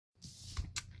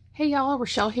Hey y'all,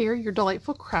 Rochelle here, your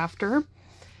delightful crafter.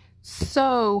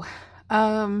 So,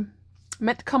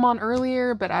 meant to come on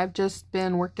earlier, but I've just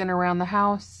been working around the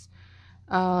house.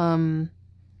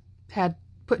 Had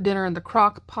put dinner in the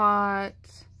crock pot,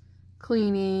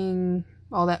 cleaning,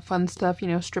 all that fun stuff, you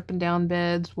know, stripping down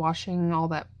beds, washing, all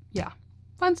that, yeah,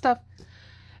 fun stuff.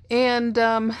 And,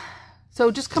 so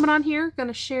just coming on here,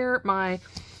 gonna share my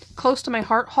close to my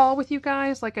heart haul with you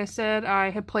guys. Like I said,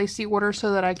 I had placed the order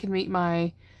so that I could meet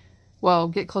my, well,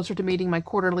 get closer to meeting my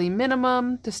quarterly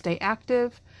minimum to stay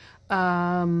active.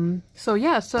 So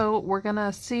yeah, so we're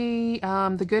gonna see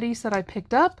the goodies that I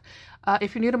picked up.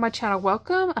 If you're new to my channel,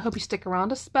 welcome. I hope you stick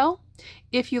around a spell.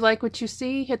 If you like what you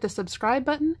see, hit the subscribe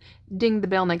button, ding the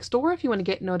bell next door if you want to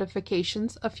get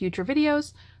notifications of future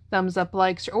videos. Thumbs up,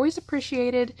 likes are always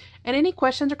appreciated, and any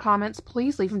questions or comments,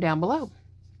 please leave them down below.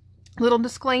 Little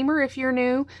disclaimer if you're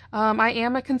new, I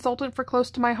am a consultant for Close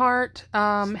to My Heart,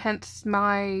 hence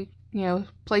my,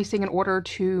 placing an order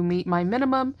to meet my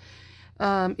minimum.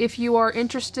 If you are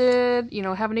interested,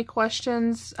 have any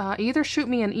questions, either shoot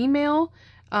me an email,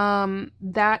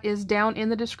 that is down in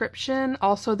the description.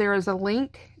 Also, there is a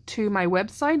link to my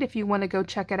website if you want to go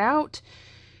check it out.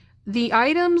 The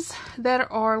items that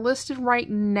are listed right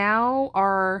now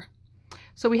are,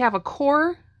 so we have a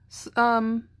core,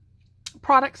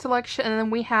 product selection, and then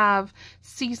we have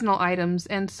seasonal items.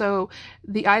 And so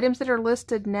the items that are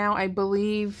listed now, I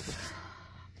believe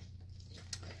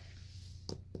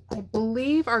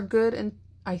are good, and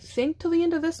I think till the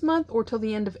end of this month or till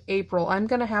the end of April. I'm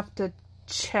gonna have to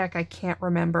check. I can't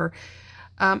remember.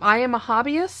 I am a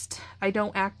hobbyist. I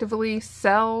don't actively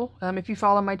sell. If you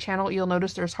follow my channel, you'll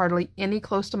notice there's hardly any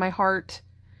Close to My Heart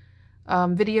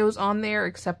videos on there,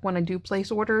 except when I do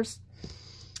place orders.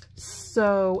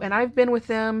 So, and I've been with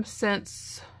them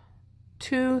since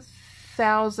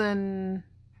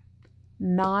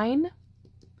 2009.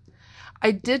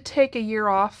 I did take a year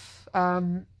off,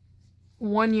 1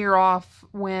 year off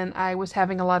when I was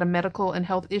having a lot of medical and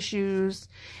health issues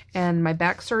and my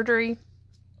back surgery.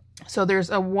 So there's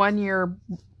a 1 year,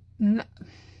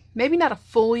 maybe not a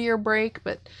full year break,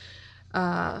 but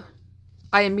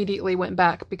I immediately went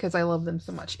back because I love them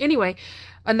so much. Anyway,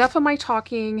 enough of my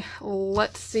talking.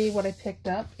 Let's see what I picked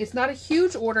up. It's not a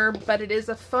huge order, but it is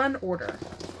a fun order.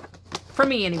 For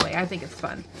me anyway, I think it's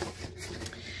fun.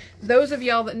 Those of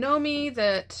y'all that know me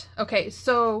okay,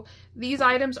 so these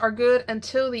items are good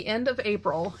until the end of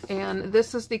April. And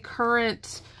this is the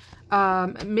current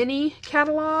mini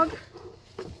catalog.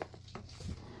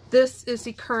 This is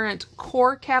the current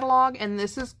core catalog, and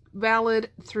this is valid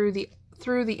through the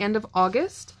end of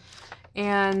August.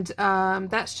 And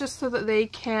that's just so that they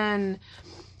can,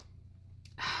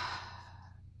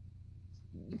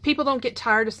 people don't get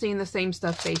tired of seeing the same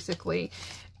stuff, basically.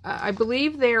 I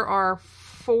believe there are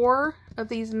 4 of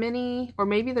these mini, or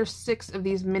maybe there's 6 of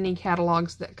these mini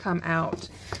catalogs that come out.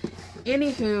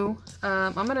 Anywho,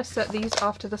 I'm going to set these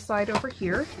off to the side over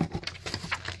here.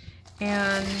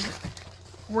 And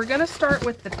we're going to start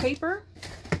with the paper.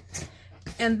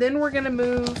 And then we're going to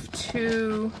move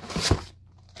to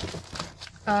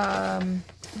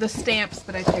the stamps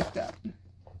that I picked up.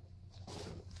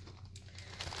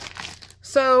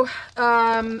 So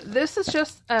this is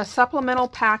just a supplemental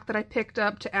pack that I picked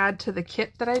up to add to the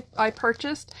kit that I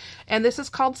purchased. And this is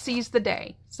called Seize the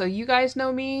Day. So you guys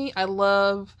know me. I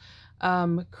love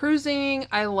cruising.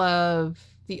 I love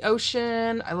the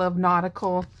ocean. I love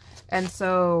nautical. And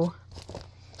so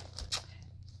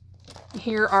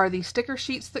here are the sticker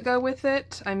sheets that go with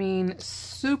it. I mean,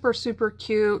 super, super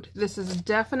cute. This is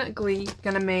definitely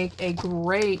going to make a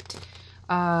great,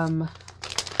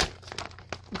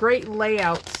 great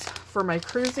layouts for my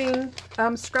cruising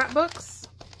scrapbooks.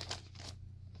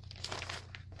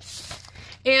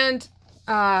 And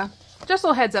just a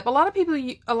little heads up, a lot of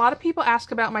people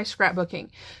ask about my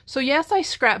scrapbooking. So yes, I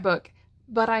scrapbook,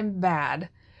 but I'm bad.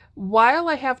 While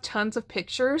I have tons of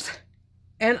pictures,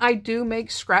 and I do make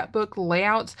scrapbook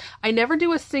layouts, I never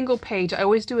do a single page. I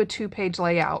always do a 2-page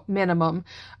layout, minimum.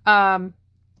 I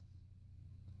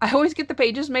always get the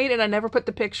pages made and I never put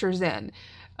the pictures in.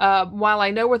 While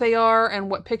I know where they are and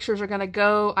what pictures are going to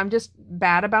go, I'm just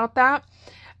bad about that.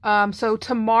 So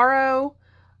tomorrow,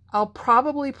 I'll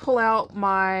probably pull out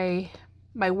my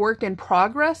work in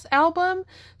progress album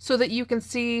so that you can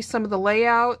see some of the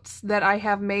layouts that I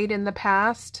have made in the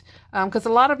past, because a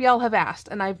lot of y'all have asked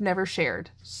and I've never shared.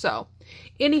 So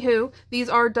anywho, these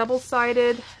are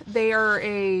double-sided.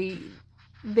 I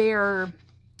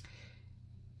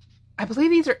believe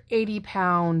these are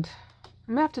 80-pound.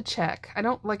 I'm gonna have to check.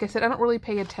 Like I said, I don't really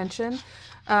pay attention,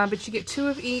 but you get 2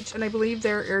 of each, and I believe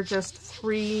there are just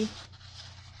 3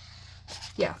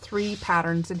 yeah, 3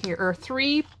 patterns in here, or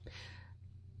 3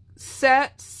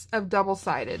 sets of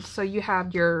double-sided. So you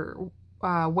have your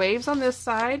waves on this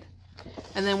side,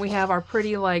 and then we have our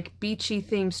pretty like beachy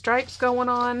themed stripes going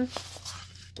on.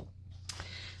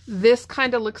 This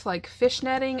kind of looks like fish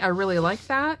netting. I really like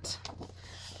that.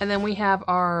 And then we have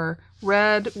our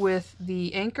red with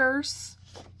the anchors.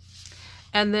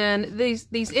 And then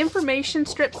these information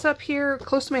strips up here,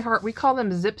 close to my heart, we call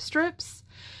them zip strips.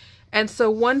 And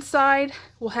so one side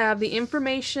will have the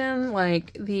information,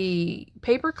 like the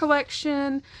paper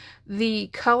collection, the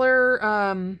color,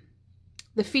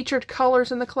 the featured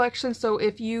colors in the collection. So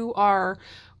if you are,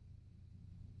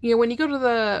 you know, when you go to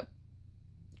the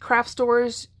craft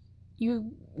stores,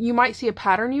 you might see a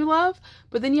pattern you love,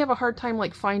 but then you have a hard time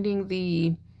like finding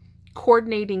the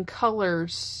coordinating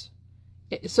colors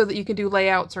so that you can do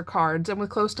layouts or cards. And with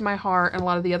Close to My Heart and a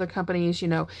lot of the other companies, you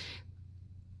know,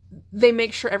 they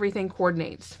make sure everything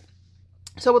coordinates.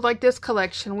 So with like this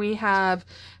collection, we have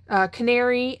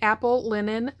canary, apple,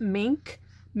 linen, mink,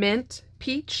 mint,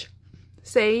 peach,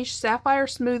 sage, sapphire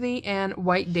smoothie, and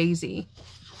white daisy.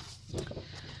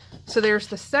 So there's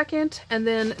the second, and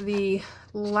then the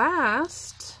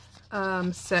last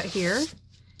set here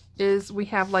is we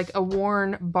have like a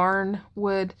worn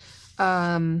barnwood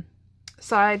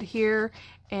side here,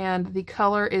 and the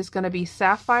color is going to be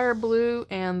sapphire blue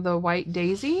and the white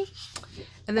daisy.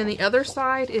 And then the other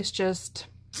side is just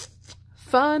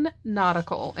fun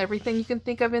nautical, everything you can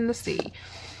think of in the sea.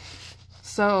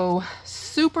 So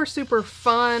super, super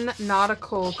fun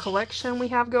nautical collection we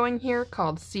have going here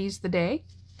called Seize the Day.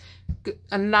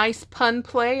 A nice pun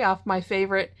play off my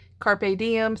favorite Carpe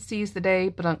Diem, Seize the Day,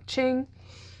 Badunk Ching.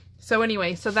 So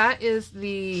anyway, so that is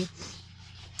the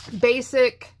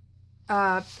basic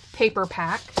paper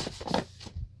pack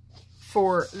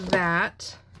for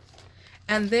that.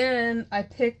 And then I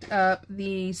picked up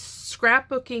the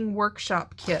scrapbooking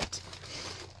workshop kit.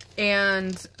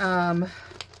 And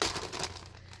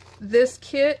this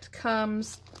kit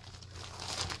comes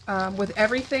with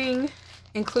everything,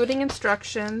 including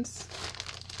instructions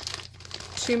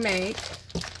to make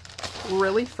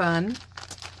really fun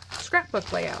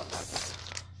scrapbook layouts.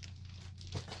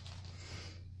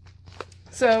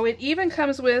 So it even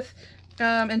comes with,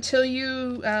 until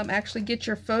you actually get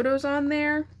your photos on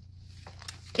there,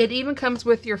 it even comes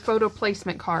with your photo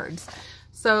placement cards.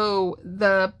 So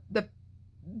the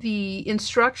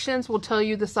instructions will tell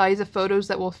you the size of photos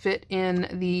that will fit in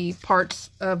the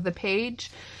parts of the page.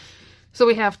 So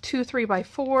we have 2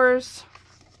 3x4s,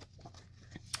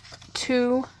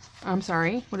 4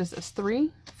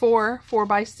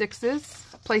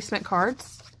 4x6s placement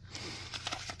cards.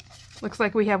 Looks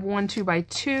like we have 1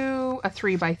 2x2, a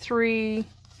 3x3,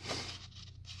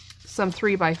 some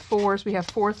 3x4s. We have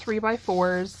 4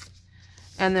 3x4s,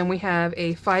 and then we have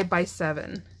a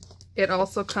 5x7. It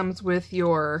also comes with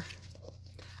your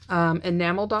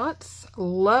enamel dots.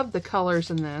 Love the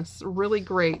colors in this. Really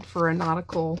great for a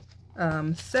nautical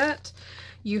set.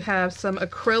 You have some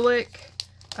acrylic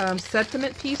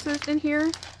sentiment pieces in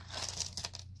here.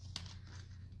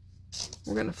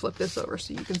 We're going to flip this over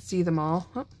so you can see them all.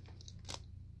 Oh.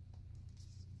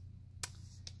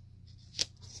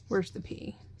 Where's the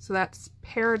P? So that's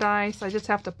Paradise. I just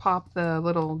have to pop the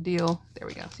little deal. There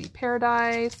we go. See,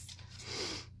 Paradise.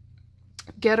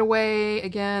 Getaway.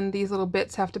 Again, these little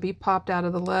bits have to be popped out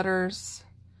of the letters.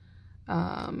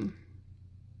 There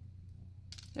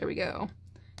we go.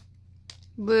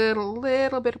 Little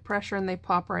bit of pressure and they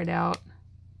pop right out.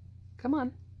 Come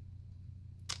on.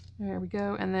 There we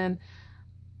go. And then,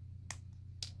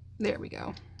 there we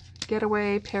go.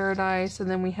 Getaway, Paradise, and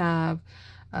then we have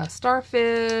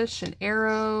starfish, an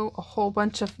arrow, a whole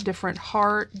bunch of different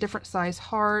size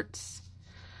hearts.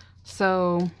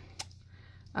 So,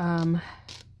 let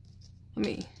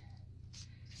me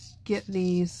get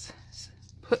these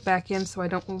put back in so I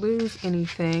don't lose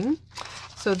anything.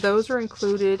 So those are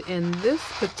included in this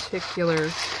particular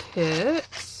kit.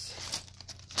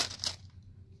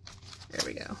 There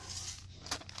we go.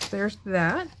 There's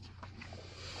that.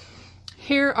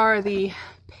 Here are the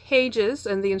pages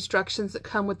and the instructions that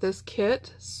come with this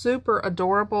kit. Super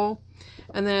adorable.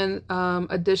 And then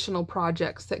additional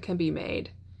projects that can be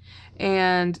made.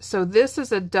 And so this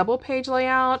is a double page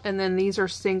layout, and then these are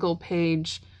single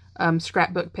page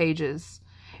scrapbook pages.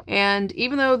 And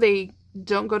even though they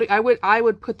don't go to, I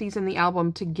would put these in the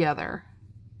album together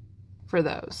for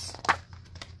those.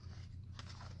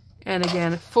 And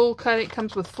again, full cut, it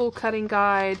comes with full cutting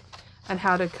guide on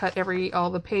how to cut all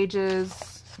the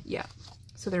pages. Yeah.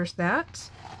 So there's that.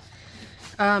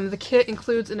 The kit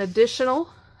includes an additional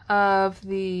of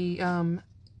the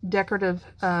decorative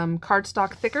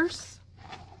cardstock thickers.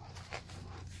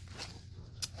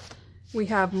 We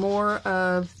have more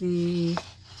of the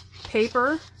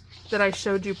paper that I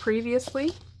showed you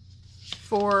previously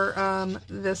for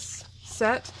this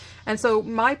set. And so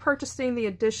my purchasing the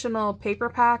additional paper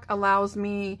pack allows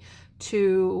me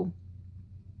to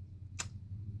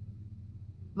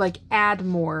like add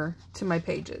more to my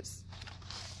pages.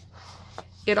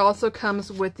 It also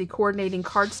comes with the coordinating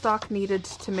cardstock needed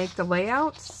to make the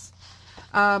layouts.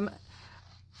 The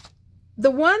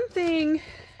one thing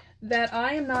that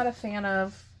I am not a fan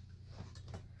of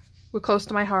with Close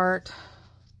to My Heart,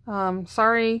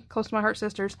 sorry, Close to My Heart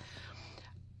sisters,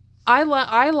 I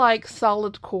like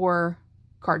solid core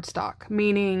cardstock,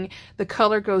 meaning the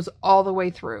color goes all the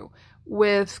way through.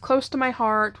 With Close to My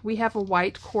Heart, we have a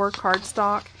white core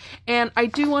cardstock, and I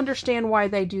do understand why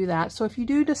they do that. So if you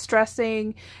do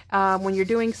distressing, when you're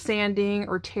doing sanding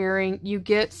or tearing, you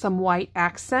get some white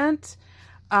accent,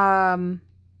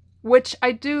 which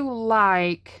I do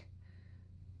like,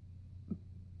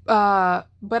 but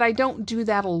I don't do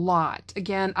that a lot.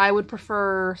 Again, I would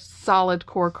prefer solid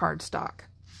core cardstock.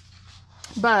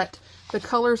 But the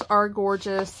colors are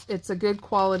gorgeous. It's a good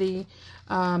quality.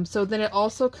 So then it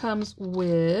also comes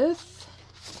with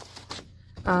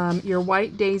your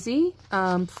white daisy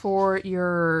for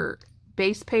your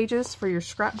base pages, for your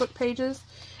scrapbook pages.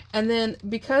 And then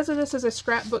because of this is a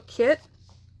scrapbook kit,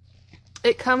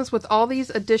 it comes with all these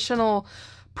additional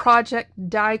project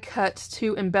die cuts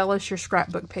to embellish your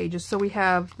scrapbook pages. So we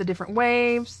have the different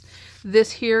waves.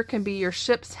 This here can be your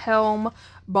ship's helm,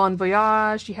 Bon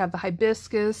Voyage. You have the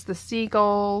hibiscus, the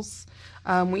seagulls.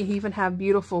 We even have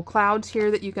beautiful clouds here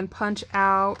that you can punch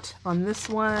out on this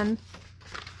one.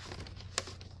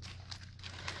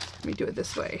 Let me do it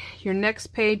this way. Your next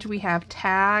page, we have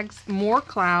tags, more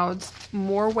clouds,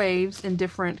 more waves in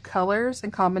different colors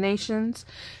and combinations.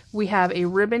 We have a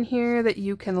ribbon here that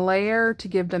you can layer to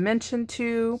give dimension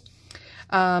to.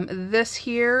 This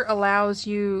here allows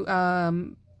you,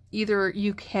 either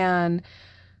you can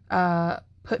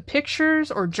put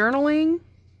pictures or journaling.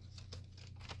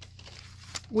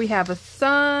 We have a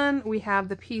sun. We have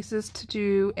the pieces to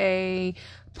do a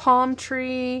palm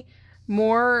tree,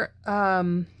 more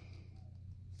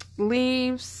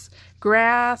leaves,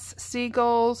 grass,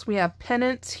 seagulls. We have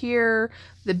pennants here,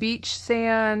 the beach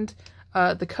sand,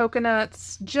 the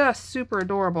coconuts, just super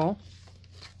adorable.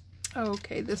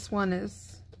 Okay, this one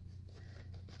is,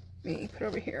 let me put it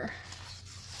over here.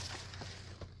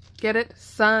 Get it?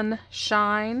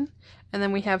 Sunshine. And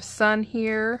then we have sun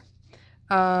here.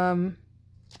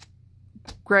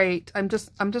 Great. I'm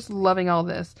just loving all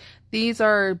this. These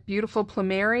are beautiful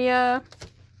plumeria.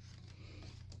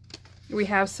 We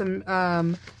have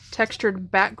some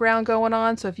textured background going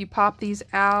on. So if you pop these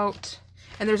out,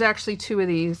 and there's actually two of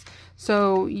these,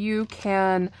 so you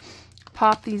can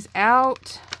pop these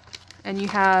out and you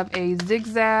have a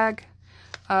zigzag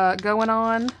going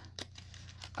on.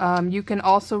 You can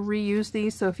also reuse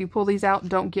these, so if you pull these out,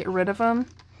 don't get rid of them.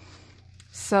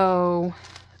 So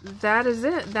that is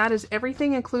it. That is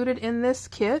everything included in this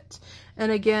kit.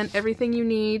 And again, everything you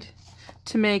need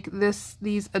to make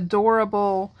these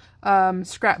adorable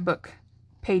scrapbook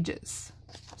pages.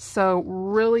 So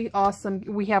really awesome.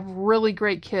 We have really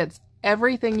great kits.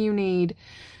 Everything you need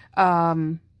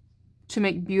to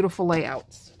make beautiful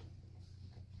layouts.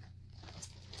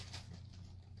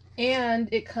 And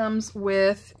it comes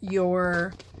with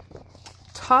your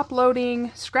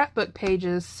top-loading scrapbook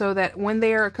pages so that when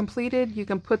they are completed, you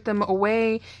can put them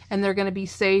away and they're going to be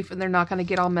safe and they're not going to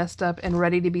get all messed up and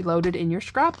ready to be loaded in your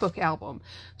scrapbook album.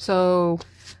 So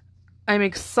I'm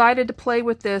excited to play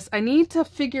with this. I need to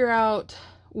figure out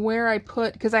where I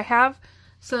put, because I have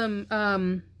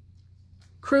some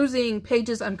cruising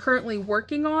pages I'm currently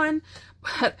working on,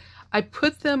 but I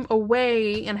put them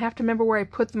away and I have to remember where I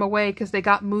put them away because they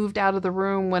got moved out of the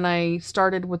room when I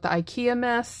started with the IKEA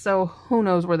mess. So who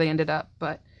knows where they ended up.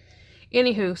 But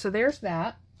anywho, so there's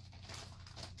that.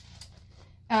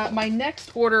 My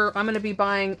next order, I'm going to be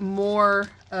buying more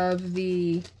of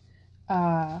the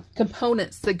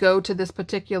components that go to this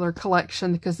particular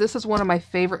collection because this is one of my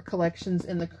favorite collections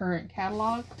in the current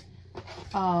catalog.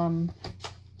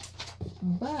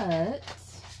 But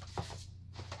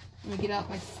let me get out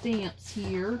my stamps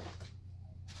here.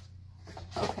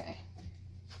 Okay.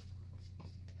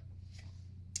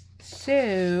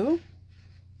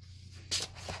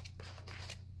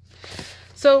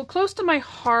 So Close to My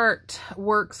Heart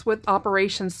works with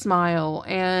Operation Smile,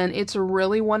 and it's a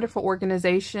really wonderful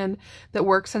organization that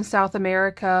works in South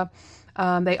America.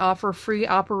 They offer free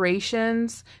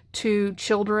operations to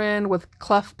children with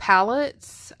cleft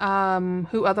palates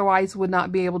who otherwise would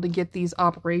not be able to get these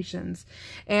operations.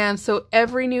 And so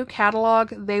every new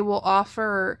catalog, they will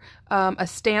offer a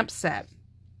stamp set.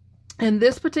 And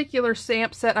this particular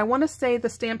stamp set, I want to say the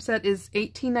stamp set is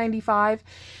 $18.95,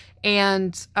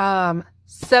 and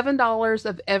 $7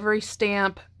 of every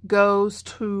stamp goes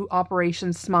to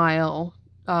Operation Smile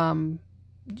to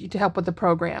help with the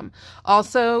program.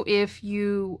 Also, if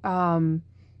you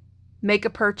make a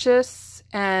purchase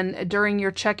and during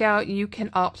your checkout, you can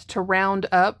opt to round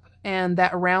up, and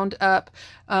that round up,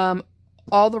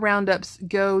 all the roundups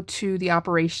go to the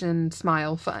Operation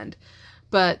Smile Fund.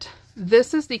 But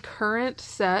this is the current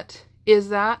set. Is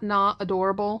that not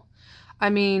adorable? I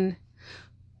mean,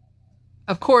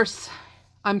 of course,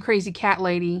 I'm crazy cat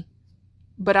lady,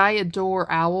 but I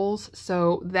adore owls,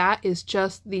 so that is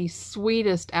just the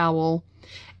sweetest owl.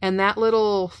 And that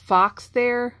little fox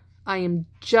there, I am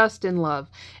just in love.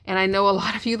 And I know a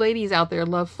lot of you ladies out there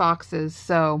love foxes,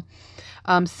 so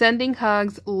sending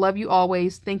hugs, love you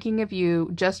always, thinking of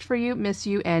you, just for you, miss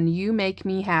you, and you make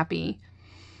me happy.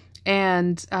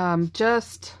 And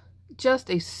just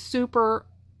a super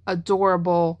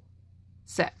adorable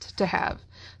set to have.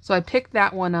 So I picked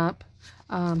that one up.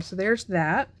 So there's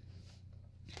that.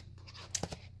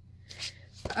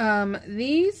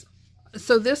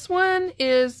 So this one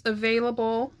is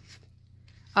available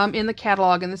in the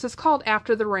catalog, and this is called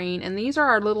After the Rain, and these are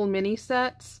our little mini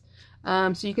sets.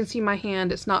 So you can see my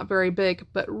hand, it's not very big,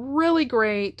 but really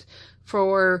great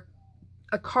for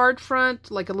a card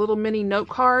front, like a little mini note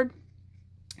card.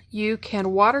 You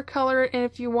can watercolor it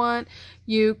if you want.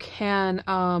 You can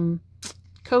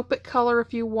Copic color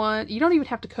if you want. You don't even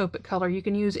have to Copic color. You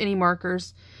can use any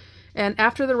markers. And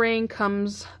after the rain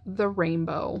comes the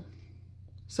rainbow.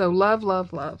 So love,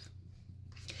 love, love.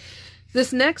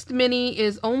 This next mini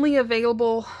is only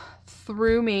available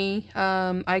through me.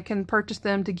 I can purchase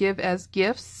them to give as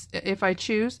gifts if I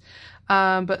choose.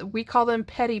 But we call them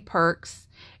Petty Perks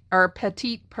or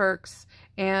Petite Perks.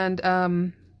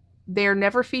 And they're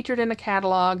never featured in a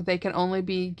catalog. They can only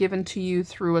be given to you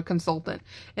through a consultant.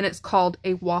 And it's called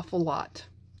a waffle lot.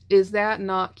 Is that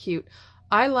not cute?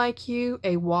 I like you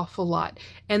a waffle lot.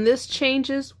 And this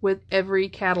changes with every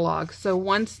catalog. So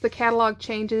once the catalog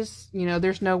changes, you know,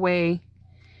 there's no way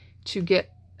to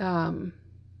get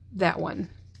that one.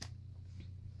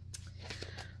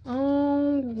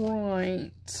 All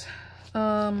right.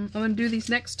 I'm going to do these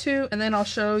next two, and then I'll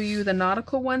show you the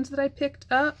nautical ones that I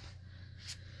picked up.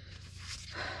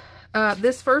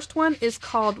 This first one is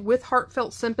called With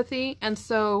Heartfelt Sympathy, and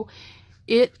so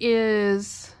it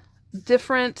is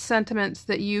different sentiments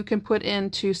that you can put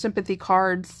into sympathy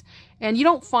cards, and you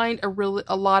don't find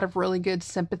a lot of really good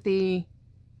sympathy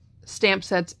stamp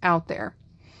sets out there,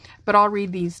 but I'll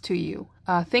read these to you.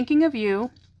 Thinking of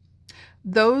you,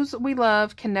 those we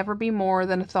love can never be more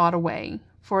than a thought away.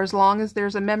 For as long as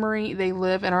there's a memory, they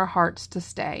live in our hearts to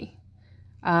stay.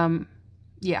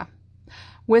 Yeah.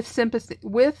 With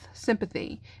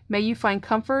sympathy, may you find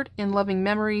comfort in loving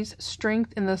memories,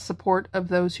 strength in the support of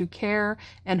those who care,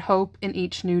 and hope in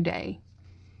each new day.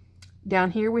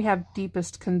 Down here we have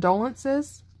deepest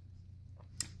condolences.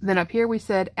 Then up here we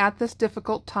said, at this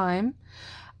difficult time,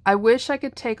 I wish I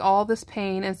could take all this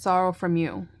pain and sorrow from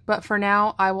you, but for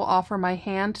now I will offer my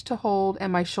hand to hold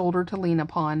and my shoulder to lean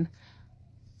upon.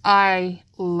 I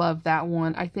love that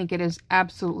one. I think it is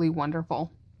absolutely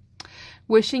wonderful.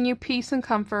 Wishing you peace and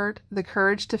comfort, the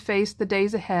courage to face the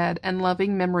days ahead, and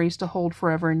loving memories to hold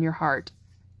forever in your heart.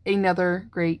 Another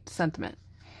great sentiment.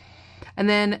 And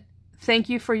then, thank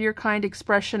you for your kind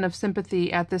expression of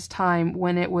sympathy at this time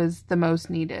when it was the most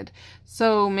needed.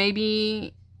 So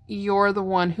maybe you're the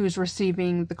one who's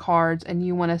receiving the cards and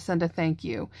you want to send a thank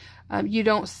you. You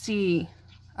don't see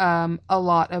a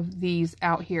lot of these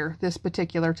out here, this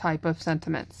particular type of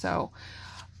sentiment. So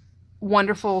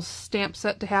wonderful stamp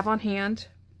set to have on hand.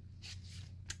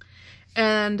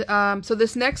 And so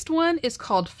this next one is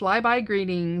called Flyby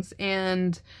Greetings,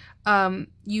 and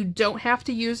you don't have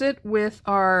to use it with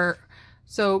our,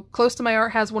 so Close to My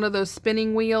Heart has one of those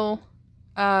spinning wheel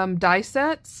die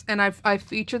sets, and I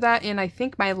featured that in, I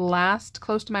think, my last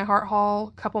Close to My Heart haul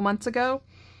a couple months ago.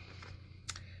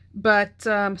 But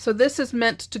so this is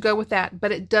meant to go with that,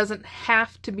 but it doesn't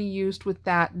have to be used with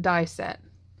that die set.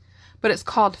 But it's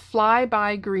called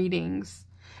Flyby Greetings.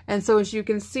 And so as you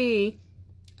can see,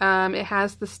 it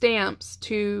has the stamps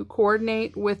to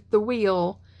coordinate with the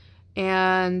wheel,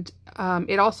 And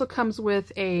it also comes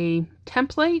with a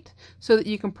template so that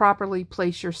you can properly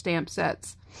place your stamp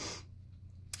sets.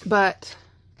 But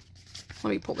let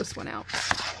me pull this one out.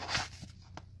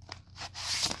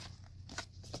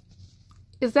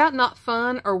 Is that not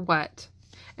fun or what?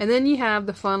 And then you have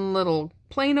the fun little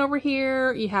plane over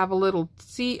here. You have a little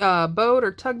boat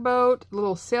or tugboat, a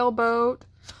little sailboat,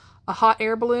 a hot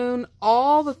air balloon,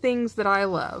 all the things that I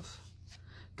love.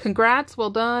 Congrats,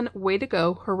 well done, way to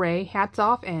go, hooray, hats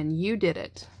off, and you did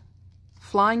it.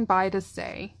 Flying by to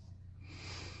say.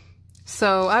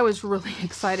 So I was really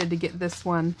excited to get this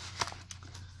one.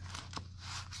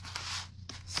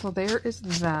 So there is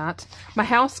that. My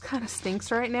house kind of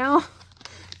stinks right now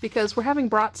because we're having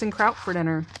brats and kraut for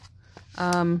dinner.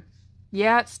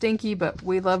 Yeah, it's stinky, but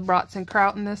we love brats and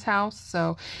kraut in this house.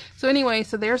 So anyway,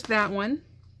 so there's that one.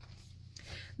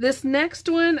 This next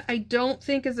one I don't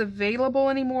think is available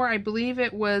anymore. I believe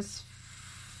it was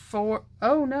for,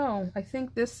 oh no, I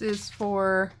think this is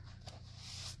for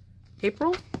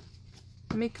April.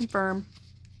 Let me confirm.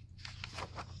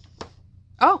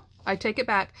 Oh, I take it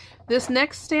back. This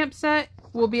next stamp set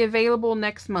will be available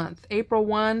next month, April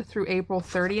 1 through April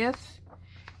 30th.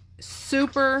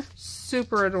 Super,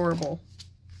 super adorable.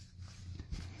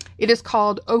 It is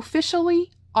called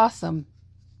Officially Awesome.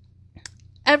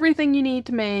 Everything you need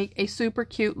to make a super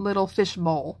cute little fish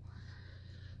bowl.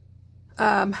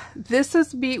 This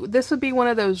would be one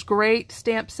of those great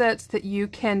stamp sets that you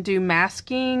can do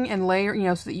masking and layer, you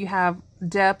know, so that you have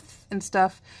depth and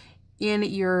stuff in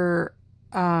your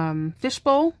fish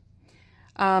bowl.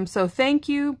 So thank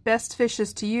you, best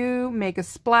fishes to you, make a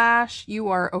splash, you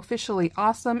are officially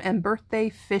awesome, and birthday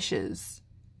fishes.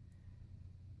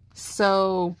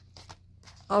 So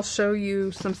I'll show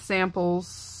you some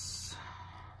samples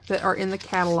that are in the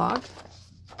catalog.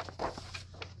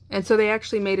 And so they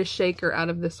actually made a shaker out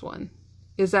of this one.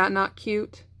 Is that not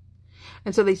cute?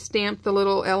 And so they stamped the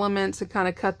little elements and kind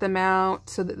of cut them out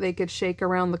so that they could shake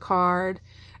around the card.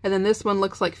 And then this one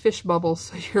looks like fish bubbles.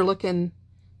 So you're looking,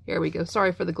 here we go,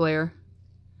 sorry for the glare.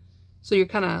 So you're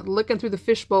kind of looking through the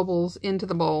fish bubbles into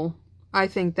the bowl. I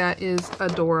think that is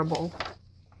adorable.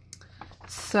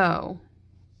 So,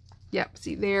 yep,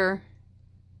 see there,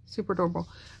 super adorable.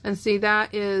 And see,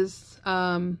 that is,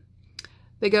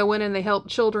 they go in and they help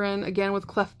children, again, with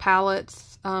cleft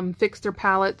palates, fix their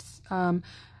palates,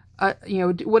 you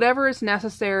know, whatever is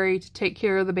necessary to take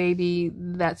care of the baby,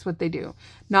 that's what they do.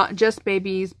 Not just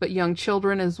babies, but young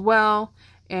children as well.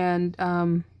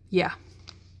 And, yeah,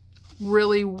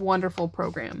 really wonderful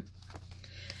program.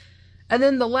 And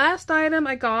then the last item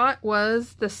I got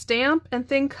was the Stamp and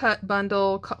Thin Cut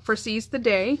bundle for Seize the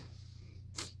Day.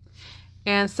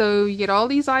 And so you get all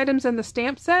these items in the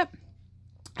stamp set.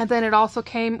 And then it also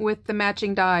came with the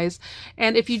matching dies.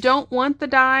 And if you don't want the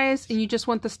dies and you just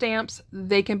want the stamps,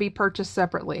 they can be purchased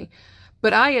separately.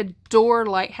 But I adore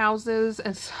lighthouses.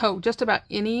 And so just about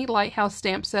any lighthouse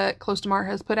stamp set Close to Mart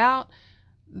has put out,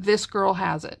 this girl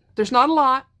has it. There's not a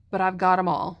lot, but I've got them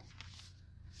all.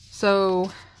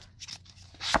 So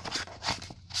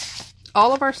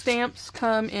all of our stamps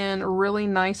come in really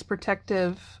nice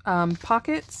protective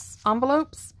pockets,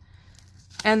 envelopes.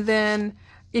 And then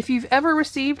if you've ever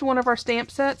received one of our stamp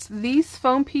sets, these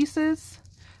foam pieces,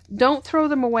 don't throw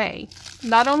them away.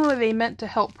 Not only are they meant to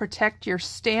help protect your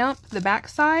stamp, the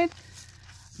backside,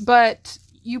 but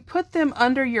you put them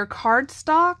under your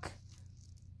cardstock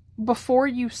before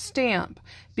you stamp,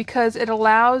 because it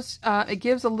allows, it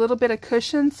gives a little bit of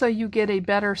cushion so you get a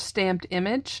better stamped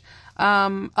image.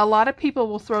 A lot of people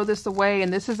will throw this away,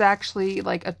 and this is actually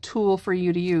like a tool for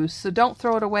you to use. So don't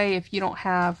throw it away if you don't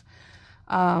have,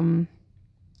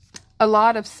 a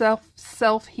lot of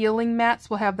self-healing mats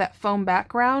will have that foam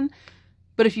background,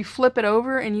 but if you flip it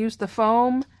over and use the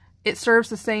foam, it serves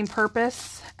the same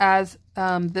purpose as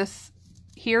this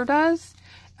here does.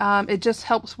 It just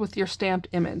helps with your stamped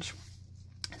image.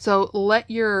 So let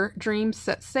your dreams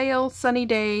set sail, sunny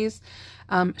days,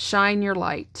 shine your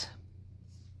light.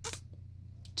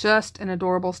 Just an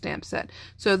adorable stamp set.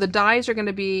 So the dies are going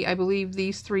to be, I believe,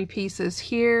 these 3 pieces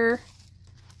here.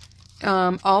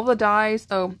 All the dies.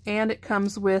 Oh, and it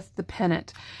comes with the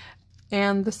pennant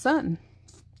and the sun.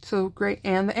 So great.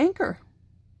 And the anchor.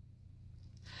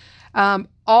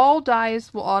 All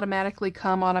dies will automatically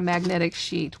come on a magnetic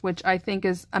sheet, which I think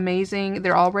is amazing.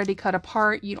 They're already cut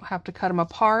apart. You don't have to cut them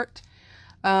apart,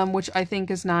 which I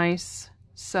think is nice.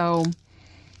 So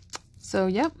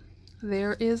yep,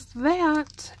 there is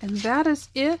that. And that is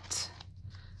it.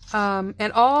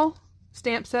 And all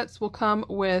stamp sets will come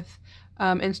with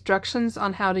instructions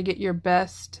on how to get your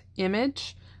best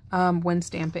image when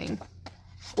stamping.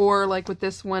 Or like with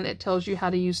this one, it tells you how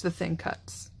to use the thin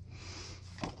cuts.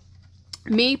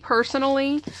 Me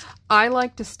personally, I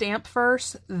like to stamp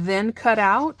first, then cut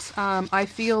out. I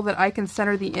feel that I can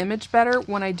center the image better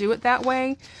when I do it that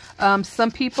way.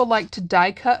 Some people like to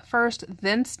die cut first,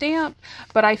 then stamp,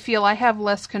 but I feel I have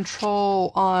less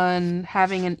control on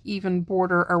having an even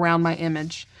border around my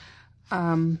image.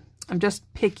 I'm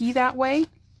just picky that way.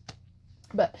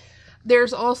 But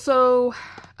there's also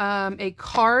a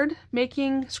card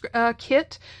making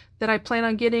kit that I plan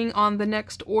on getting on the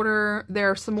next order. There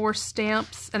are some more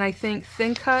stamps and I think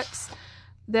thin cuts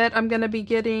that I'm going to be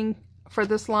getting for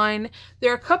this line.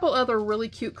 There are a couple other really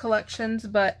cute collections,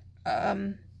 but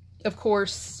of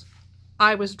course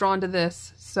I was drawn to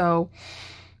this. So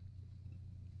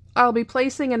I'll be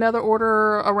placing another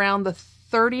order around the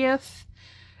 30th.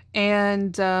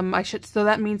 And so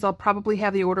that means I'll probably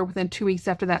have the order within 2 weeks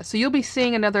after that. So you'll be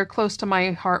seeing another close to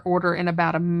my heart order in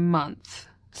about a month.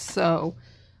 So,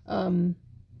 and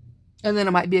then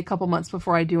it might be a couple months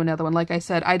before I do another one. Like I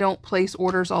said, I don't place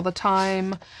orders all the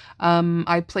time.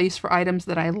 I place for items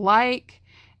that I like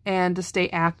and to stay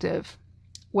active.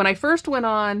 When I first went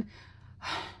on,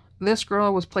 this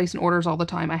girl was placing orders all the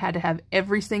time. I had to have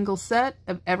every single set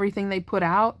of everything they put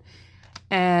out.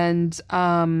 And,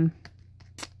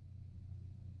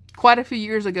 quite a few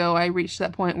years ago, I reached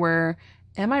that point where,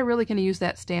 am I really going to use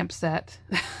that stamp set?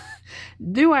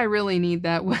 Do I really need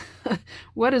that?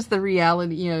 What is the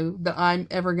reality, that I'm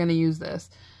ever going to use this?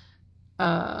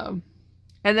 And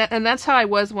that's how I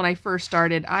was when I first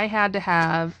started. I had to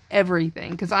have everything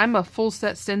because I'm a full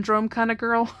set syndrome kind of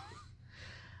girl.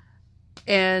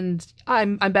 And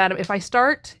I'm bad at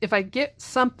it. If I get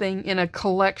something in a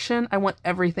collection, I want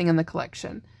everything in the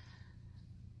collection.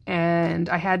 And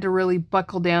I had to really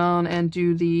buckle down and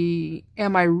do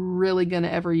am I really going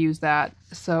to ever use that?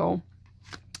 So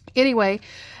anyway,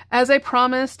 as I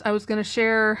promised, I was going to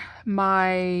share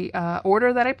my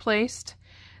order that I placed.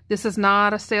 This is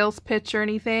not a sales pitch or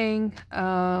anything,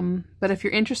 but if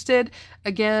you're interested,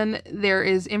 again, there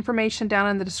is information down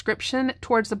in the description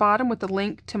towards the bottom with the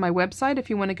link to my website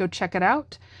if you want to go check it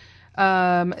out.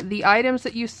 The items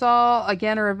that you saw,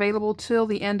 again, are available till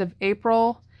the end of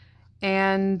April.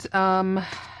 And,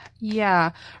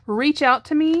 yeah, reach out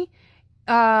to me.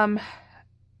 In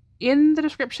the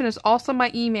description is also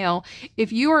my email.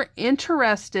 If you are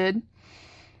interested,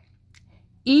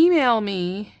 email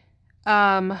me,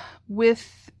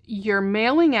 with your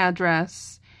mailing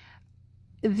address.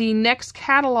 The next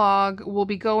catalog will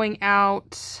be going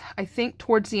out, I think,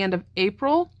 towards the end of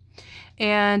April.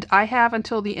 And I have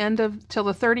until the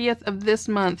 30th of this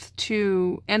month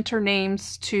to enter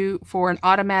names for an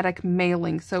automatic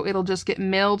mailing. So it'll just get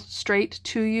mailed straight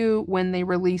to you when they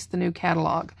release the new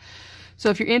catalog. So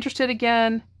if you're interested,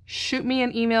 again, shoot me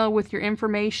an email with your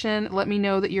information. Let me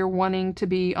know that you're wanting to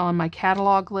be on my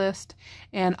catalog list,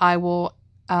 and I will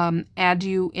add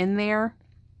you in there.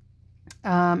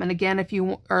 And again, if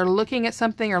you are looking at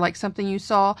something or like something you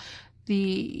saw,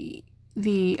 the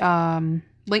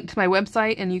link to my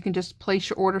website, and you can just place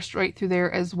your order straight through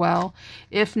there as well.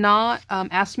 If not,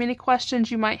 ask me any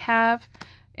questions you might have,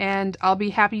 and I'll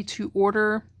be happy to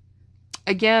order.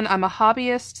 Again, I'm a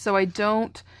hobbyist, so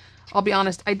I'll be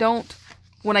honest,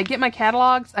 when I get my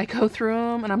catalogs, I go through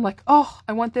them, and I'm like, oh,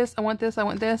 I want this, I want this, I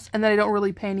want this, and then I don't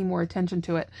really pay any more attention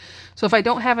to it. So if I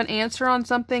don't have an answer on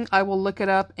something, I will look it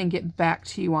up and get back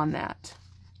to you on that.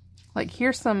 Like,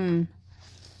 here's the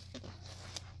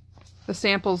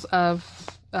samples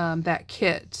of that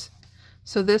kit.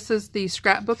 So this is the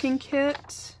scrapbooking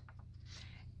kit,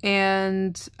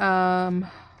 and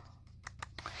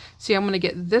see, I'm going to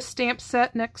get this stamp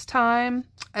set next time.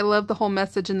 I love the whole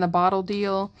message in the bottle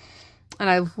deal, and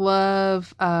I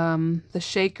love the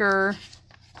shaker.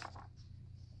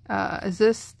 Is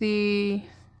this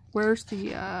where's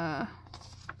the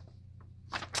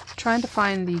trying to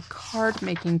find the card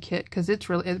making kit, because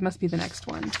it must be the next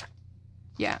one.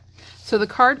 Yeah, so the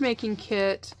card making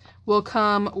kit will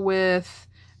come with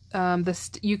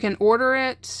you can order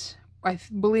it, I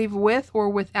believe, with or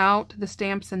without the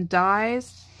stamps and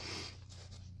dies,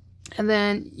 and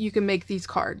then you can make these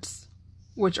cards,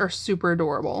 which are super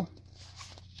adorable.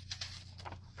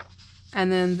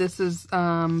 And then this is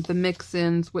the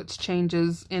mix-ins, which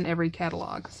changes in every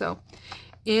catalog. So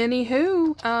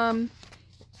anywho,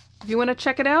 if you want to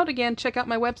check it out, again, check out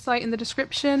my website in the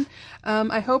description.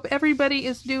 I hope everybody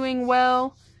is doing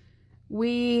well.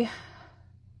 We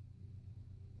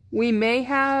may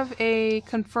have a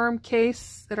confirmed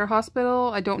case at our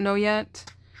hospital. I don't know yet.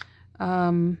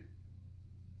 That's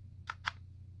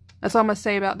all I'm going to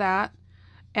say about that.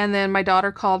 And then my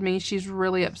daughter called me. She's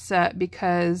really upset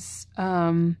because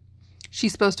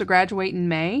she's supposed to graduate in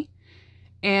May.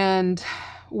 And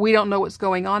we don't know what's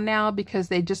going on now because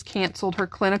they just canceled her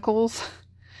clinicals.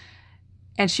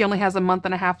 And she only has a month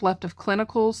and a half left of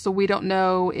clinicals. So we don't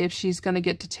know if she's going to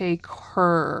get to take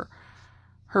her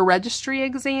registry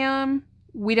exam.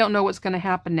 We don't know what's going to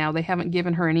happen now. They haven't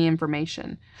given her any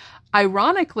information.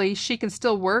 Ironically, she can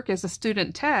still work as a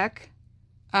student tech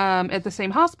at the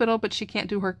same hospital, but she can't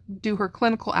do her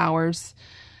clinical hours.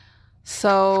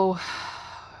 So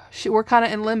we're kind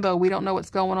of in limbo. We don't know what's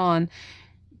going on.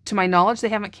 To my knowledge, they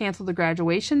haven't canceled the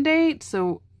graduation date.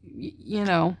 So, you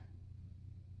know,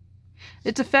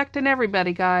 it's affecting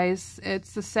everybody, guys.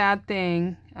 It's a sad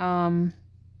thing.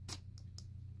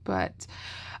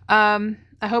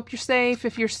 I hope you're safe.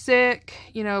 If you're sick,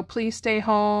 you know, please stay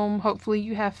home. Hopefully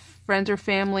you have friends or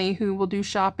family who will do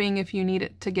shopping if you need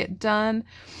it to get done.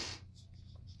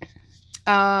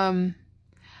 I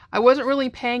wasn't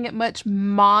really paying it much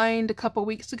mind a couple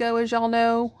weeks ago, as y'all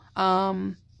know.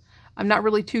 I'm not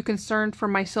really too concerned for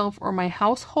myself or my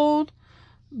household,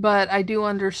 but I do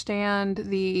understand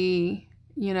the,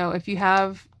 you know, if you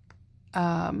have,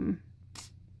 what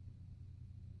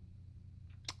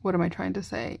am I trying to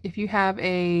say? If you have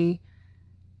a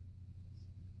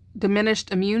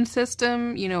diminished immune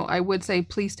system, you know, I would say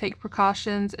please take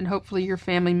precautions, and hopefully your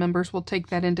family members will take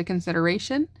that into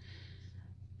consideration.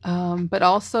 But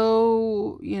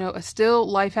also, you know, still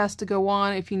life has to go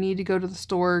on. If you need to go to the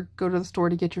store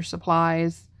to get your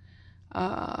supplies.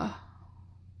 And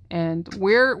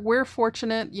we're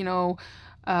fortunate, you know,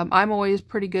 I'm always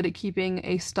pretty good at keeping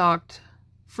a stocked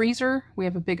freezer. We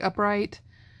have a big upright.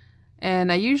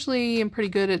 And I usually am pretty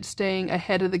good at staying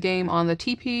ahead of the game on the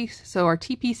TP. So our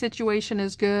TP situation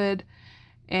is good.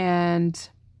 And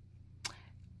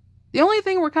the only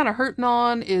thing we're kind of hurting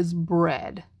on is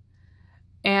bread.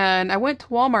 And I went to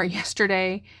Walmart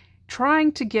yesterday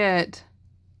trying to get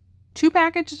 2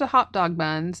 packages of hot dog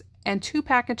buns and 2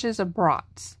 packages of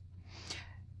brats.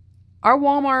 Our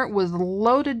Walmart was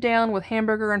loaded down with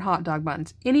hamburger and hot dog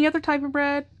buns. Any other type of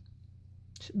bread?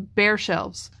 Bare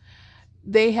shelves.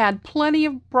 They had plenty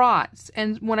of brats,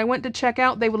 and when I went to check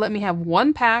out, they would let me have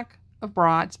 1 pack of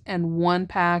brats and 1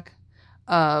 pack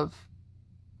of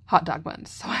hot dog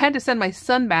buns. So I had to send my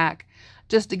son back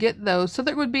just to get those, so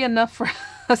there would be enough for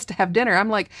us to have dinner. I'm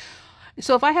like,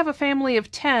 so if I have a family of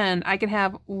 10, I can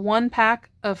have 1 pack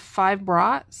of 5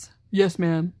 brats? Yes,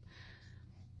 ma'am.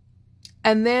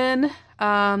 And then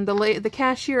the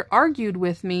cashier argued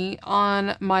with me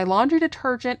on my laundry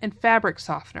detergent and fabric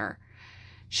softener.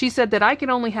 She said that I could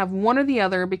only have one or the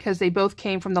other because they both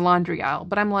came from the laundry aisle.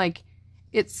 But I'm like,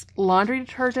 it's laundry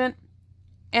detergent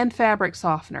and fabric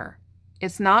softener.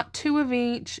 It's not 2 of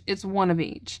each, it's 1 of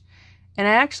each. And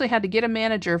I actually had to get a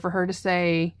manager for her to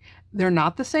say, they're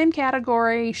not the same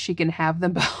category, she can have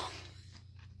them both.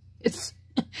 It's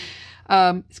getting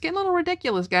a little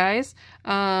ridiculous, guys.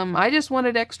 I just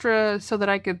wanted extra so that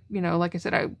I could, you know, like I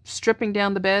said, I'm stripping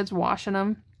down the beds, washing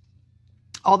them,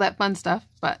 all that fun stuff.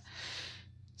 But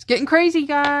it's getting crazy,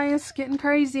 guys. Getting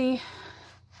crazy.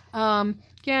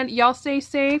 Again, y'all stay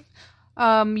safe.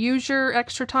 Use your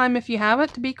extra time if you have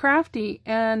it to be crafty.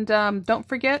 And don't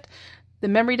forget, the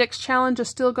MemoryDex challenge is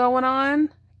still going on.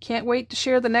 Can't wait to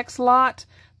share the next lot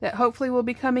that hopefully will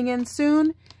be coming in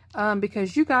soon.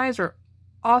 Because you guys are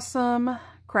awesome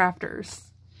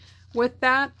crafters. With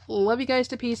that, love you guys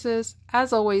to pieces.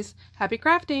 As always, happy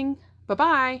crafting.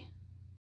 Bye-bye.